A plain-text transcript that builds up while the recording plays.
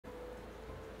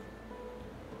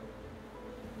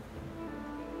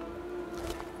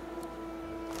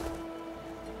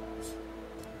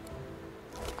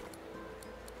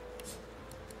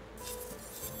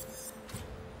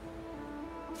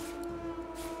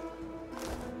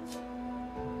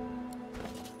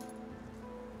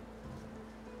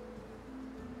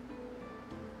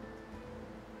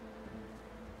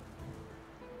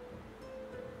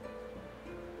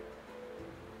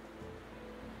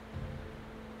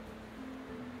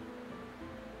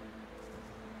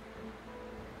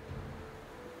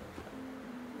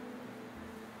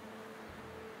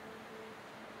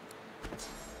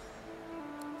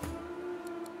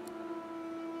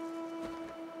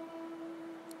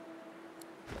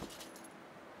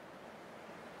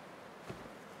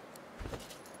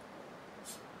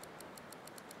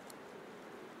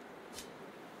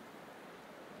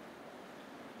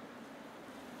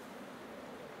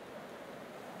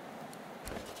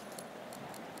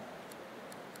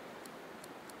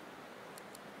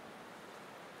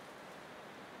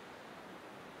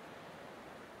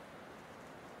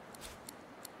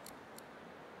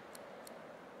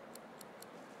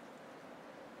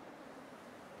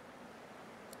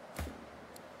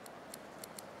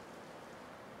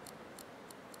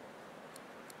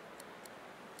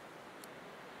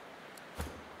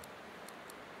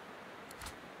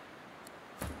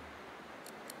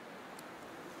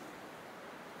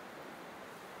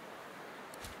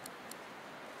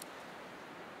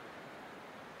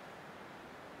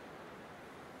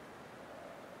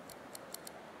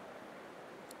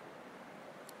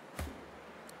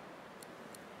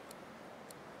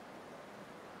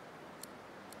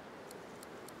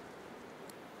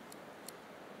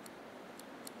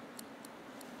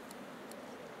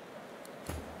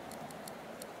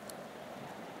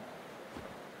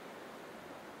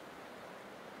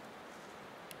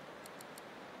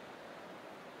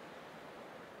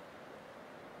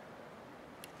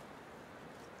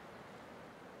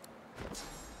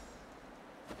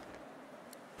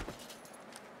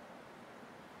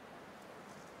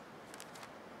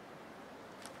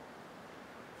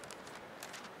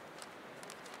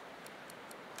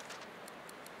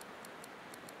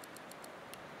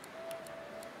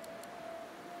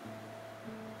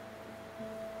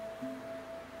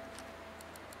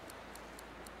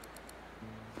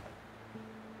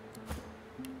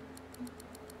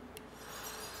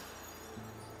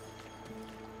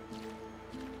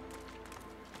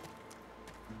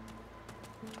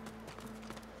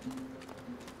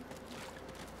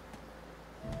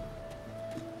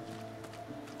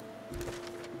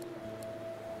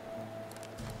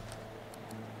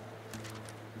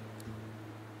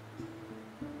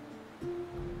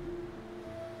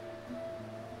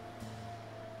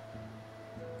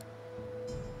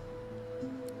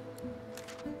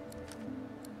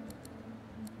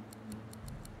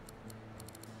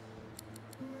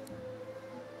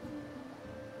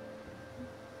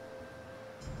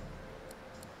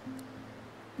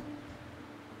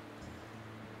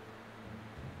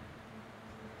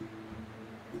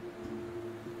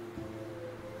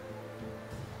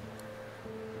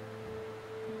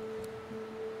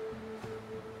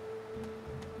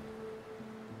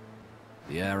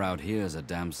air out here's a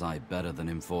damn sight better than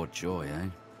in Fort Joy, eh?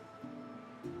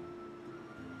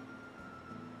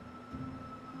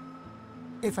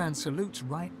 Ifan salutes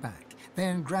right back,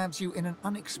 then grabs you in an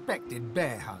unexpected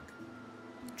bear hug.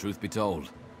 Truth be told,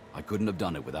 I couldn't have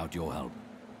done it without your help.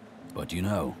 But you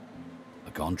know,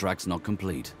 a contract's not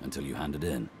complete until you hand it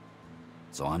in.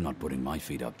 So I'm not putting my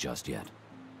feet up just yet.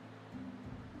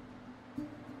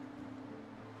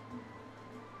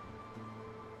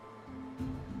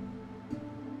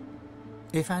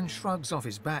 Ifan shrugs off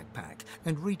his backpack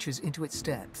and reaches into its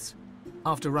depths.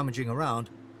 After rummaging around,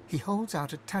 he holds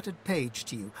out a tattered page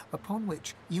to you, upon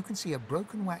which you can see a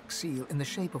broken wax seal in the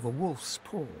shape of a wolf's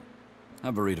paw.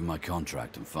 Have a read of my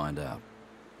contract and find out.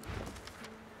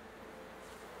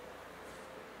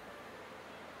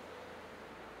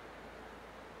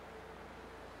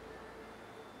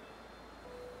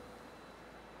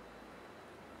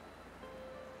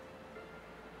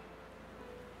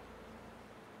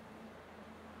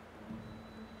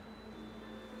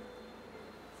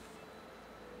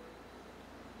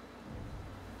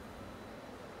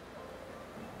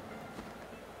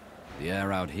 The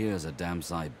air out here's a damn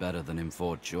sight better than in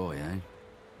Fort Joy, eh?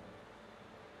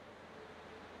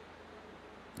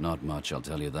 Not much, I'll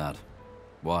tell you that.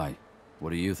 Why? What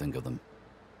do you think of them?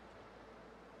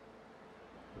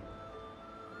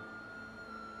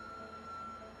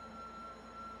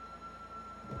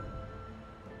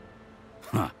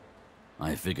 Huh.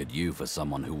 I figured you for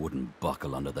someone who wouldn't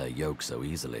buckle under their yoke so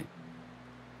easily.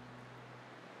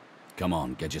 Come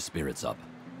on, get your spirits up.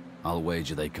 I'll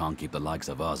wager they can't keep the likes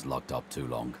of us locked up too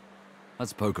long.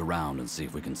 Let's poke around and see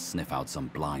if we can sniff out some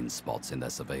blind spots in their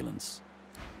surveillance.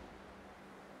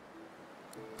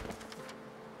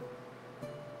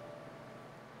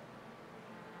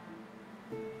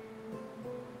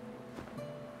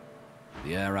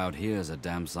 The air out here's a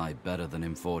damn sight better than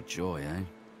in Fort Joy, eh?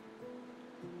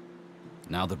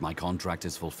 Now that my contract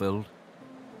is fulfilled,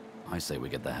 I say we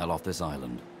get the hell off this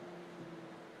island.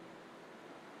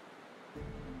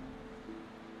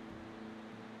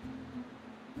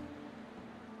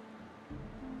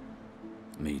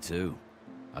 Me too.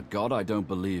 A god I don't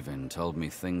believe in told me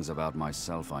things about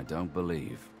myself I don't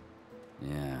believe.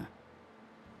 Yeah.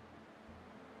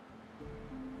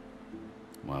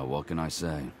 Well, what can I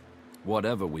say?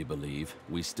 Whatever we believe,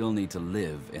 we still need to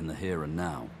live in the here and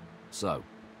now. So,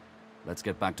 let's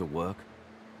get back to work.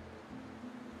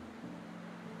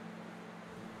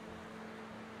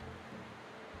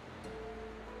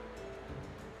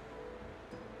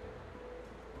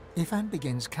 Ifan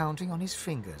begins counting on his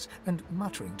fingers and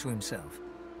muttering to himself.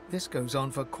 This goes on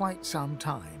for quite some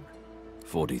time.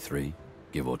 43,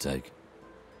 give or take.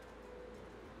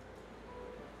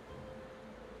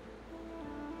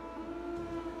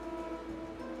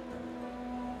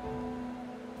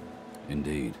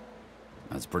 Indeed.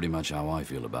 That's pretty much how I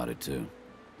feel about it too.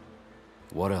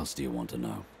 What else do you want to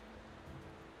know?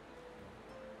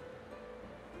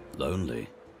 Lonely?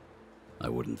 I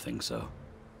wouldn't think so.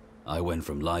 I went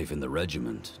from life in the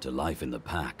regiment, to life in the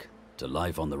pack, to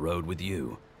life on the road with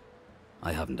you.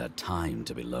 I haven't had time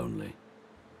to be lonely.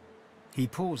 He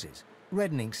pauses,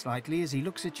 reddening slightly as he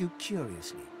looks at you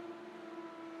curiously.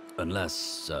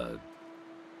 Unless,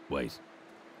 wait.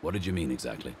 What did you mean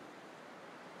exactly?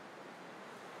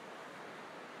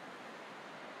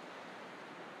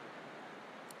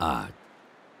 Ah,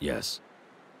 yes.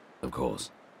 Of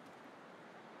course.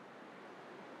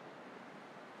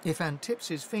 Ifan tips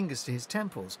his fingers to his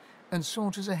temples and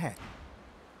saunters ahead.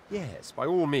 Yes, by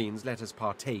all means, let us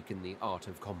partake in the art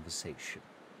of conversation.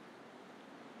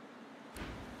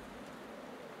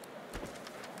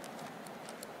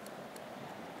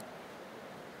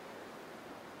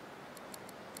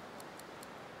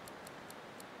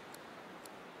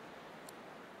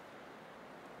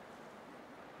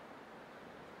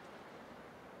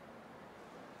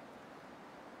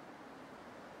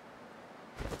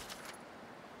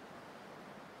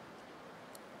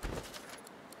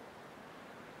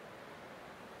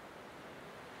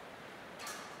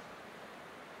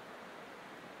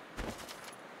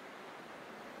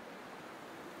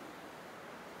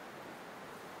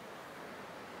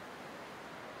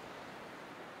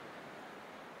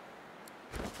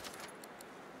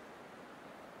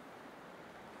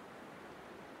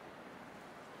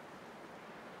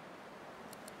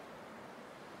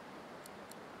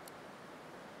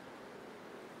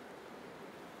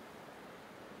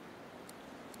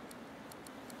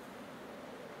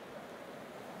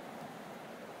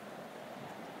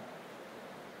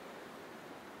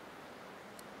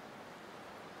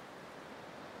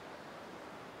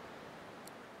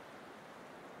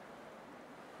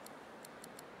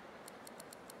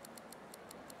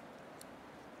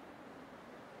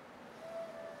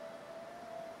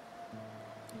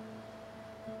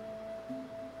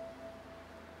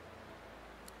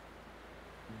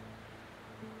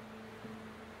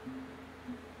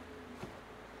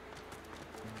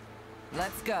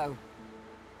 Let's go.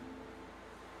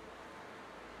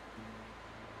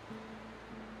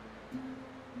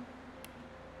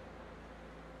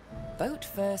 Vote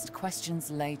first, questions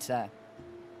later.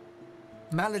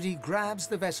 Malady grabs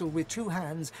the vessel with 2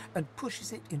 hands and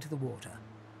pushes it into the water.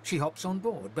 She hops on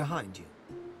board behind you.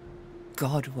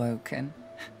 God-woken.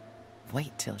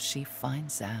 Wait till she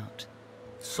finds out.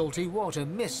 Salty water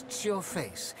mists your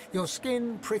face. Your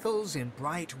skin prickles in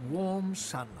bright, warm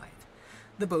sunlight.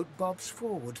 The boat bobs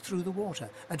forward through the water,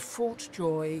 and Fort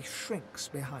Joy shrinks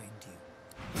behind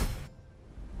you.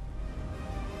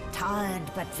 Tired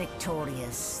but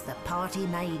victorious, the party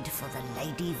made for the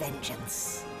Lady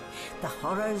Vengeance. The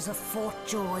horrors of Fort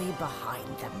Joy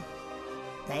behind them.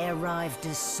 They arrived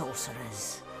as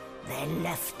sorcerers. They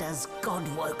left as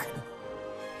God-woken.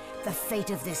 The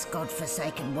fate of this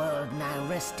God-forsaken world now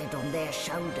rested on their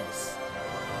shoulders.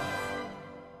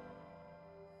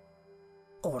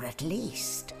 Or at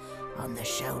least, on the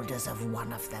shoulders of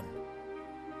one of them.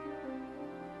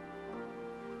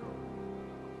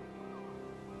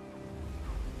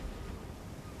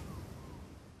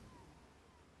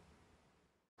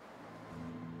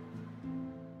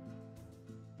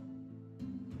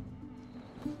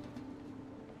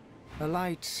 A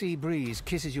light sea breeze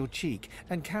kisses your cheek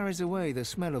and carries away the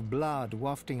smell of blood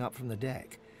wafting up from the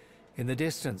deck. In the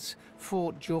distance,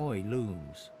 Fort Joy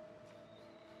looms.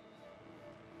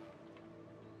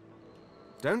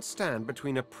 Don't stand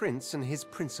between a prince and his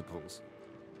principles.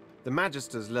 The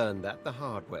Magisters learned that the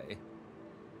hard way.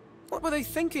 What were they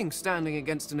thinking, standing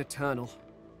against an Eternal?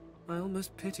 I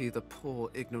almost pity the poor,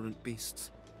 ignorant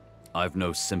beasts. I've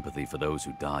no sympathy for those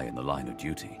who die in the line of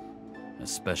duty,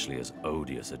 especially as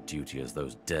odious a duty as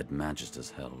those dead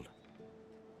Magisters held.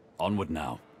 Onward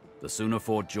now. The sooner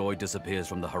Fort Joy disappears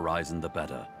from the horizon, the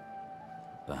better.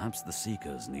 Perhaps the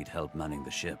Seekers need help manning the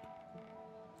ship.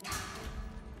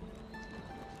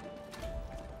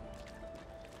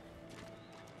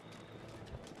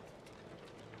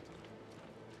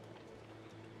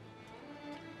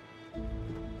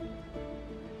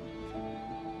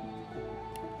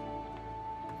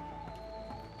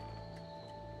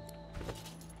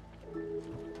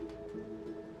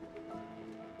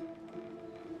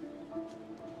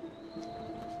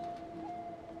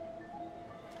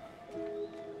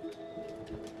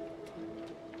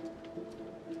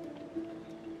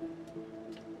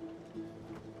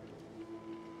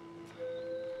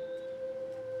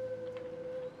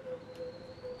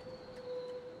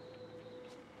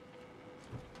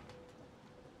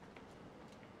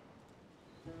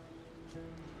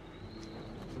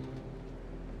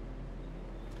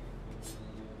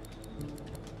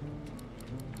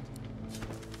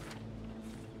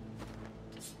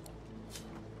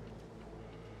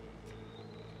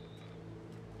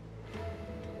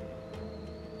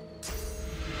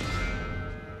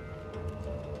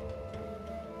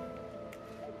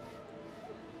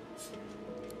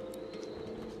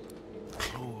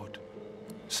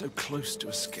 So close to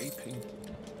escaping.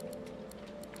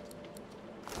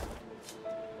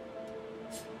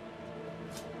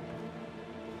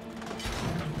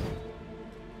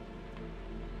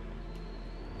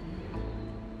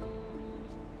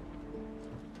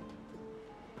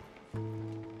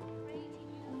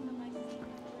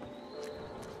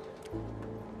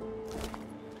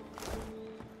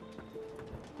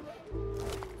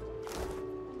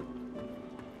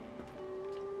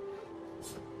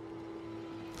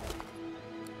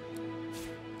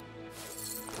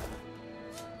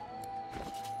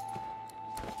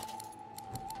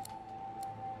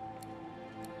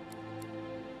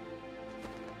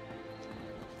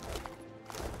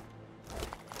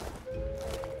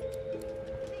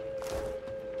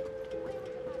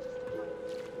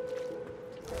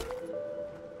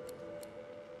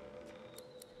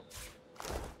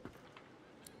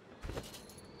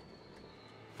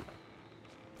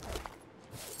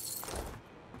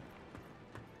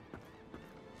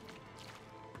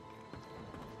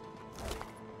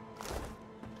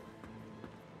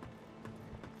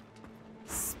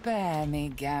 Spare me,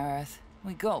 Gareth.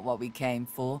 We got what we came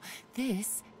for.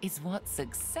 This is what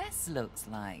success looks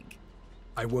like.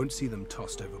 I won't see them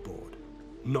tossed overboard.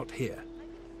 Not here.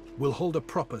 We'll hold a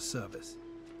proper service.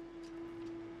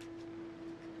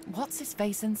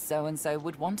 What's-his-face and so-and-so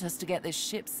would want us to get this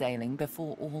ship sailing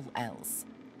before all else.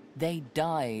 They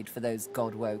died for those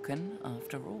God-woken,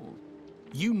 after all.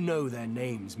 You know their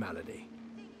names, Malady.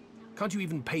 Can't you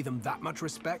even pay them that much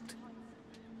respect?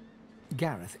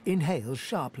 Gareth inhales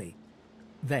sharply,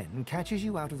 then catches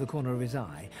you out of the corner of his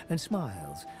eye and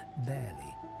smiles,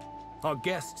 barely. Our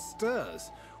guest stirs.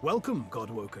 Welcome,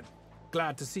 Godwoken.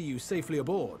 Glad to see you safely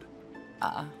aboard.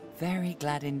 very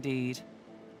glad indeed.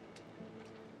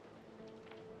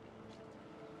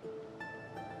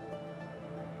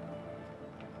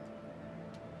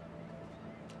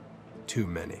 Too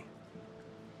many.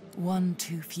 One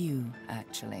too few,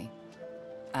 actually.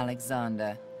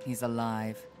 Alexander, he's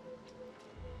alive.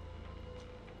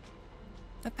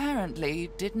 Apparently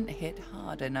didn't hit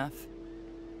hard enough.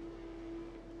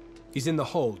 He's in the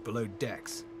hold below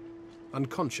decks.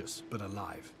 Unconscious, but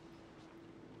alive.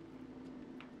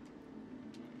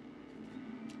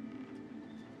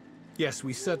 Yes,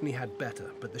 we certainly had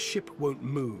better, but the ship won't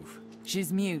move.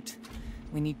 She's mute.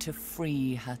 We need to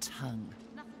free her tongue.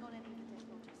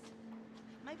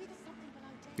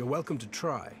 You're welcome to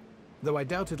try, though I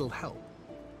doubt it'll help.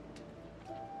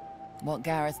 What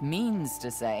Gareth means to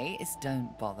say is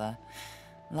don't bother.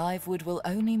 Livewood will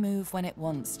only move when it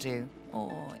wants to,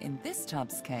 or in this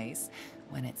tub's case,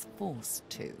 when it's forced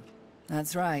to.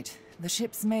 That's right. The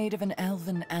ship's made of an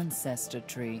elven ancestor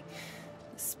tree,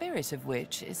 the spirit of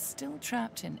which is still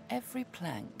trapped in every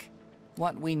plank.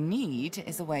 What we need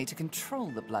is a way to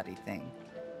control the bloody thing.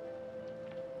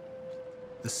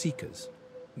 The Seekers,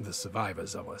 the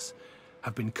survivors of us,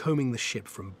 have been combing the ship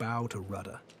from bow to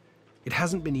rudder. It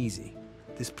hasn't been easy.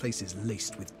 This place is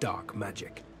laced with dark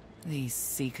magic. These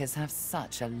Seekers have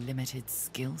such a limited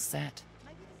skill set.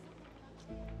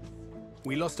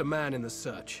 We lost a man in the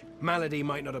search. Malady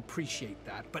might not appreciate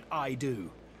that, but I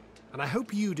do. And I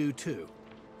hope you do too.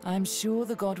 I'm sure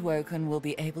the Godwoken will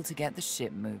be able to get the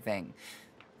ship moving.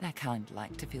 They kind of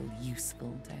like to feel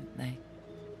useful, don't they?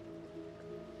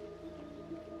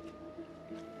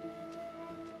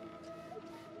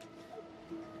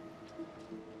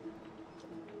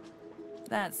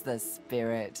 That's the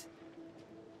spirit.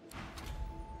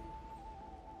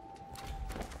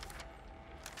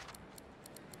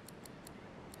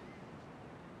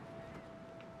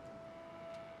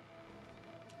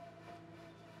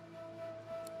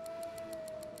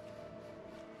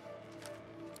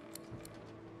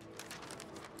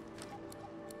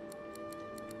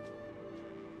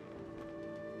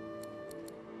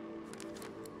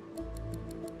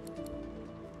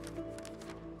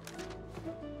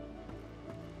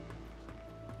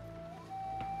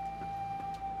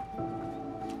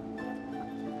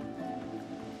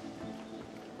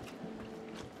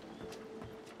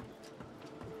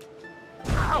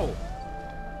 Ow!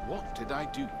 What did I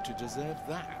do to deserve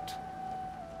that?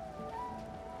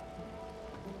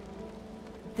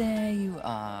 There you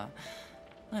are.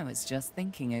 I was just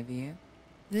thinking of you.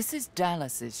 This is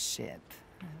Dallas's ship,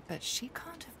 but she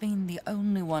can't have been the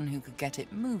only one who could get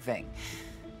it moving.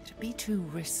 It'd be too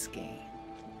risky,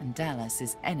 and Dallas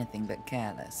is anything but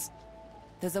careless.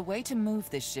 There's a way to move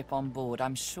this ship on board,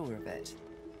 I'm sure of it.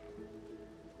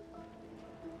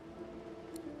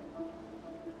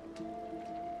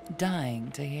 Dying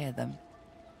to hear them.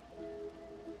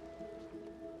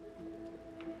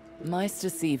 Meister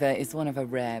Siva is one of a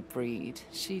rare breed.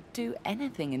 She'd do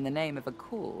anything in the name of a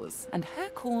cause, and her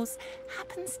cause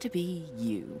happens to be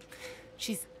you.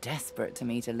 She's desperate to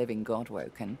meet a living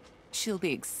Godwoken. She'll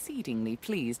be exceedingly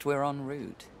pleased we're en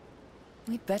route.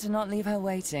 We'd better not leave her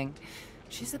waiting.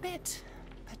 She's a bit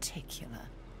particular.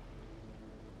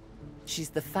 She's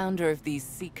the founder of these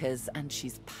Seekers, and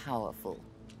she's powerful.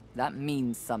 That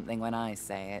means something when I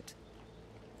say it.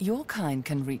 Your kind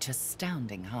can reach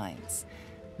astounding heights.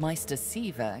 Meister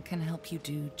Siva can help you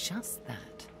do just that.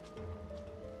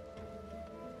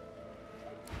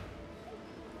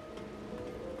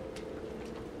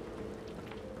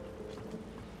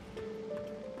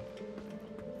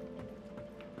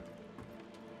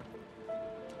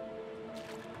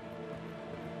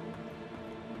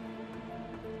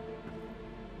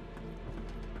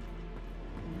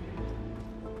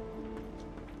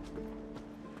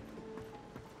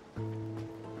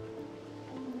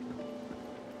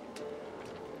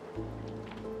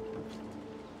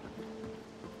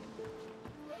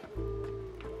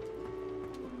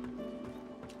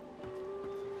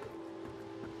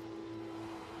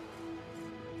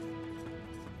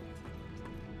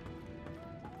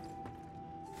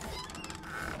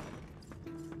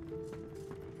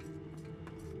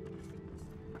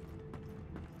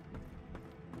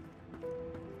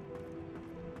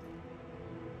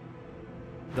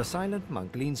 The silent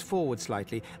monk leans forward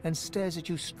slightly and stares at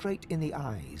you straight in the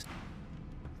eyes.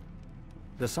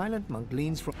 The silent monk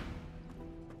leans from...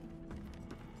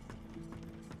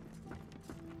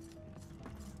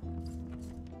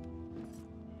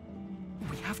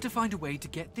 We have to find a way to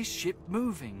get this ship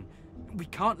moving. We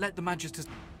can't let the Magisters...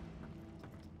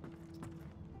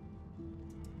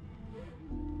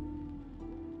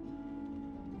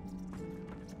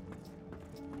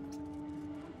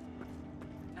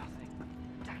 Nothing.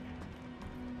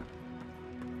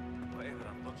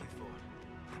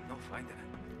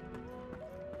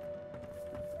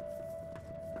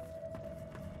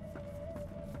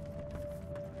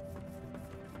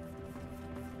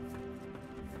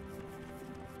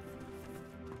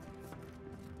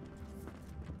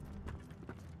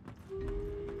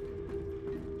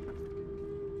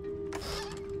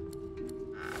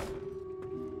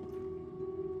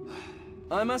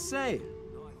 I must say,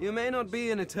 you may not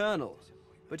be an Eternal,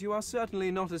 but you are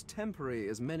certainly not as temporary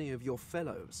as many of your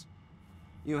fellows.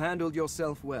 You handled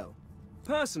yourself well.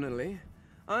 Personally,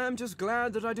 I am just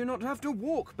glad that I do not have to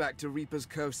walk back to Reaper's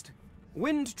Coast.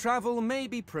 Wind travel may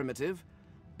be primitive,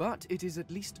 but it is at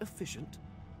least efficient.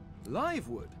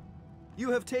 Livewood,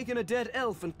 you have taken a dead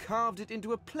elf and carved it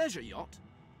into a pleasure yacht?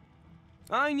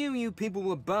 I knew you people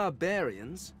were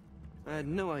barbarians. I had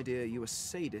no idea you were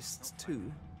sadists, too.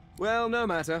 Well, no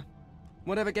matter.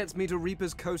 Whatever gets me to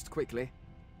Reaper's Coast quickly.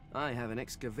 I have an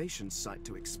excavation site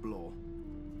to explore.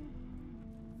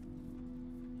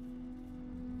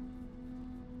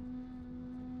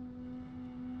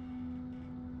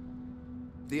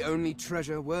 The only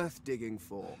treasure worth digging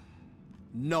for.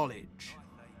 Knowledge.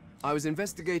 I was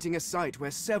investigating a site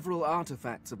where several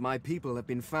artifacts of my people have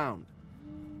been found.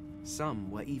 Some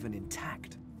were even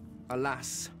intact.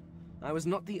 Alas, I was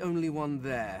not the only one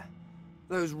there.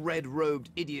 Those red-robed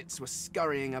idiots were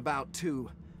scurrying about too,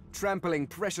 trampling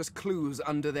precious clues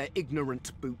under their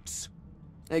ignorant boots.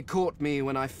 They caught me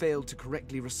when I failed to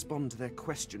correctly respond to their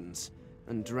questions,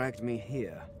 and dragged me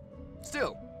here.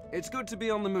 Still, it's good to be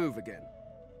on the move again.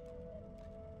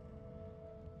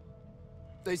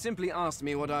 They simply asked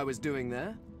me what I was doing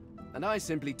there, and I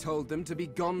simply told them to be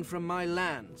gone from my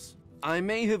lands. I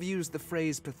may have used the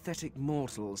phrase pathetic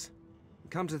mortals.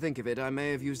 Come to think of it, I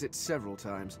may have used it several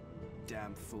times.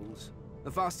 Damn fools.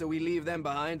 The faster we leave them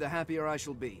behind, the happier I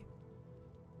shall be.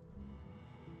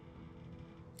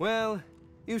 Well,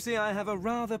 you see, I have a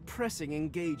rather pressing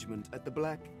engagement at the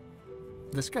Black...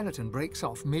 The skeleton breaks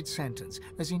off mid-sentence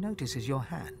as he notices your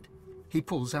hand. He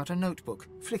pulls out a notebook,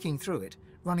 flicking through it,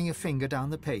 running a finger down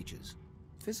the pages.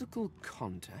 Physical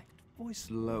contact, voice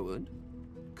lowered,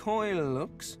 coy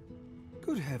looks.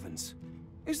 Good heavens.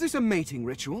 Is this a mating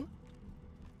ritual?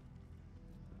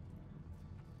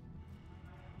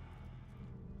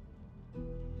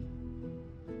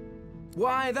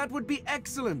 Why, that would be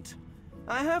excellent!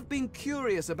 I have been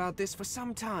curious about this for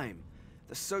some time.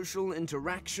 The social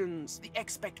interactions, the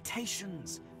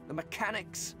expectations, the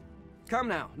mechanics. Come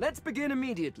now, let's begin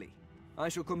immediately. I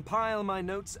shall compile my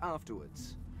notes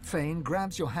afterwards. Fane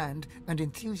grabs your hand and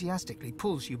enthusiastically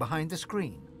pulls you behind the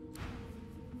screen.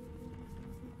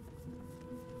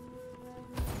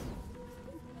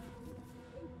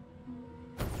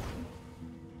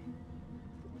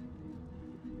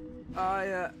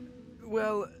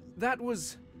 Well, that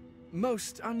was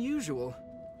most unusual.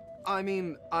 I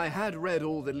mean, I had read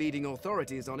all the leading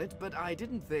authorities on it, but I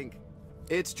didn't think...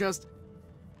 It's just...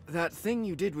 that thing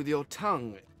you did with your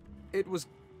tongue, it was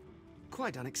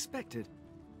quite unexpected.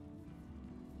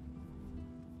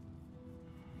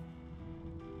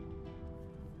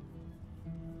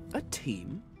 A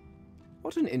team?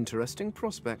 What an interesting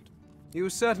prospect. You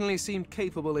certainly seemed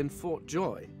capable in Fort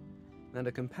Joy, and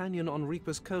a companion on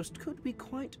Reaper's Coast could be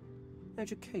quite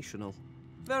educational.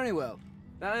 Very well,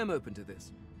 I am open to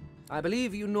this. I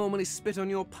believe you normally spit on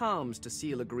your palms to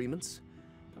seal agreements,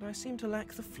 but I seem to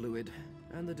lack the fluid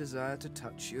and the desire to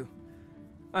touch you.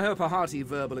 I hope a hearty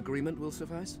verbal agreement will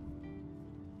suffice.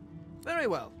 Very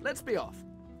well, let's be off.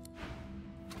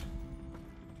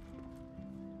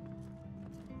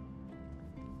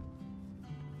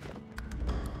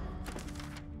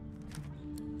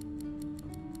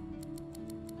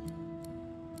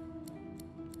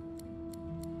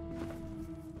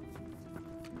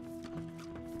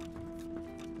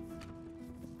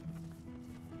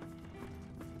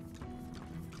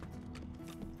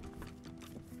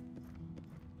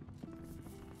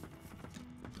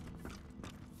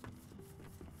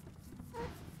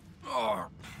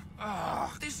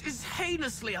 This is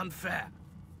heinously unfair.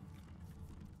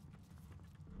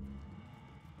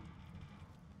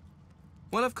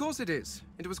 Well, of course it is.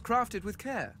 It was crafted with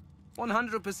care.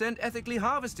 100% ethically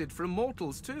harvested from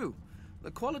mortals, too.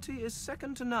 The quality is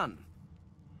second to none.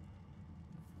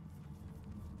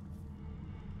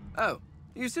 Oh,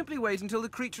 you simply wait until the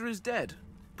creature is dead,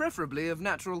 preferably of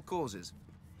natural causes.